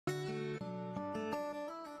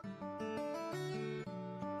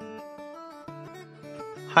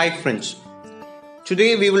Hi friends,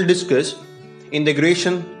 today we will discuss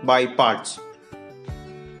integration by parts.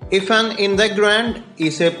 If an integrand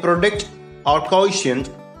is a product or quotient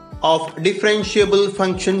of differentiable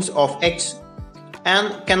functions of x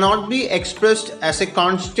and cannot be expressed as a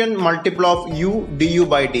constant multiple of u du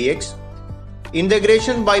by dx,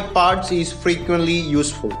 integration by parts is frequently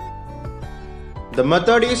useful. The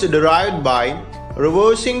method is derived by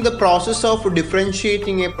reversing the process of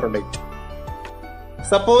differentiating a product.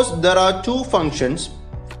 Suppose there are two functions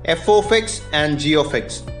f of x and g of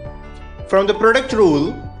x. From the product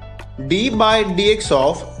rule, d by dx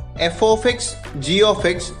of f of x g of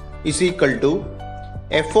x is equal to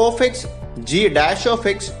f of x g dash of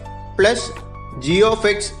x plus g of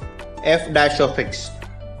x f dash of x.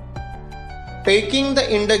 Taking the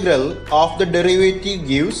integral of the derivative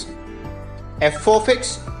gives f of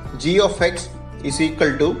x g of x is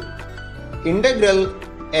equal to integral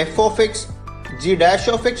f of x g dash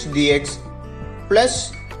of x dx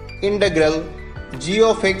plus integral g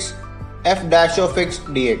of x f dash of x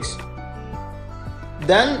dx.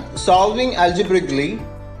 Then solving algebraically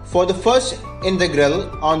for the first integral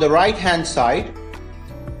on the right hand side,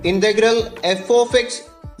 integral f of x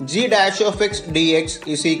g dash of x dx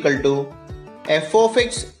is equal to f of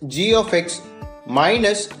x g of x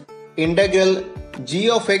minus integral g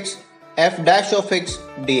of x f dash of x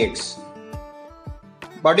dx.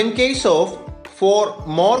 But in case of for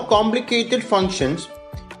more complicated functions,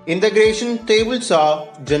 integration tables are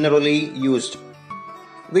generally used.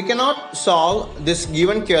 We cannot solve this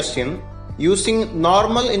given question using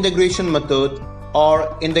normal integration method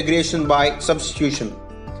or integration by substitution.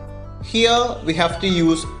 Here we have to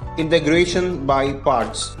use integration by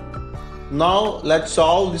parts. Now let's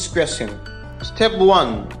solve this question. Step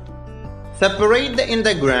 1. Separate the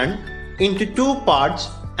integrand into two parts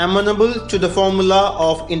amenable to the formula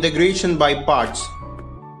of integration by parts.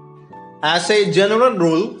 As a general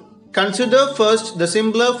rule, consider first the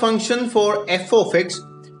simpler function for f of x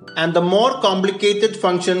and the more complicated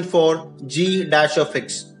function for g dash of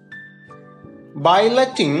x. By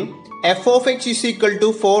letting f of x is equal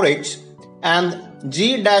to 4x and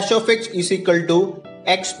g dash of x is equal to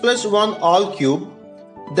x plus 1 all cube,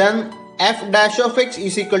 then f dash of x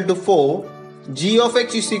is equal to 4, g of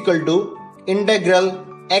x is equal to integral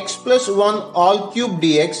x plus 1 all cube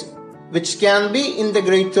dx, which can be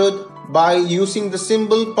integrated by using the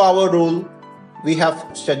simple power rule we have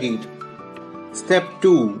studied. Step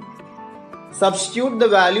 2. Substitute the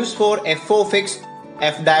values for f of x,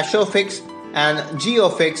 f dash of x and g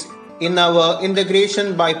of x in our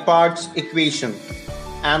integration by parts equation,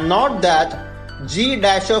 and note that g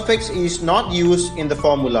dash of x is not used in the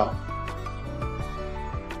formula.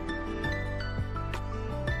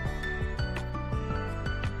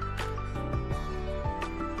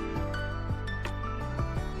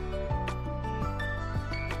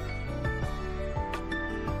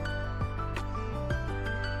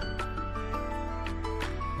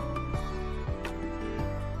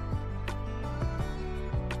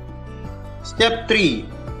 Step 3.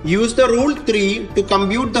 Use the rule 3 to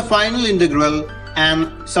compute the final integral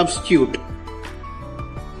and substitute.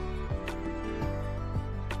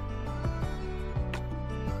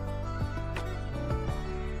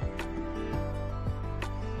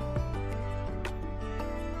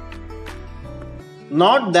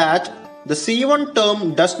 Note that the C1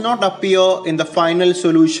 term does not appear in the final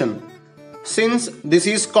solution. Since this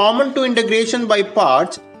is common to integration by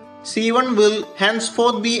parts, C1 will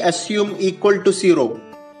henceforth be assumed equal to 0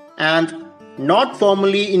 and not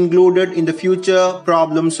formally included in the future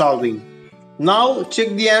problem solving. Now check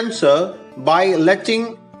the answer by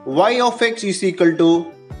letting y of x is equal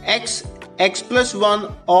to x plus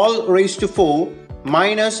 1 all raised to 4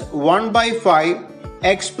 minus 1 by 5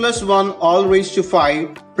 x plus 1 all raised to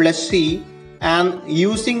 5 plus c, and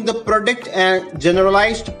using the product and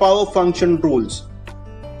generalized power function rules.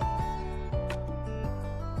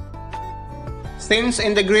 Since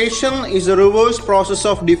integration is a reverse process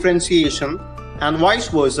of differentiation and vice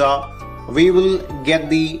versa, we will get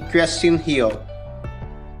the question here.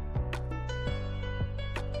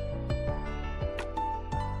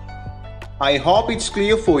 I hope it's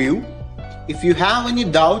clear for you. If you have any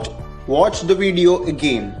doubt, watch the video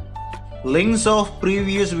again. Links of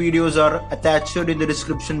previous videos are attached in the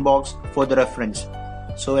description box for the reference.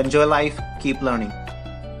 So enjoy life, keep learning.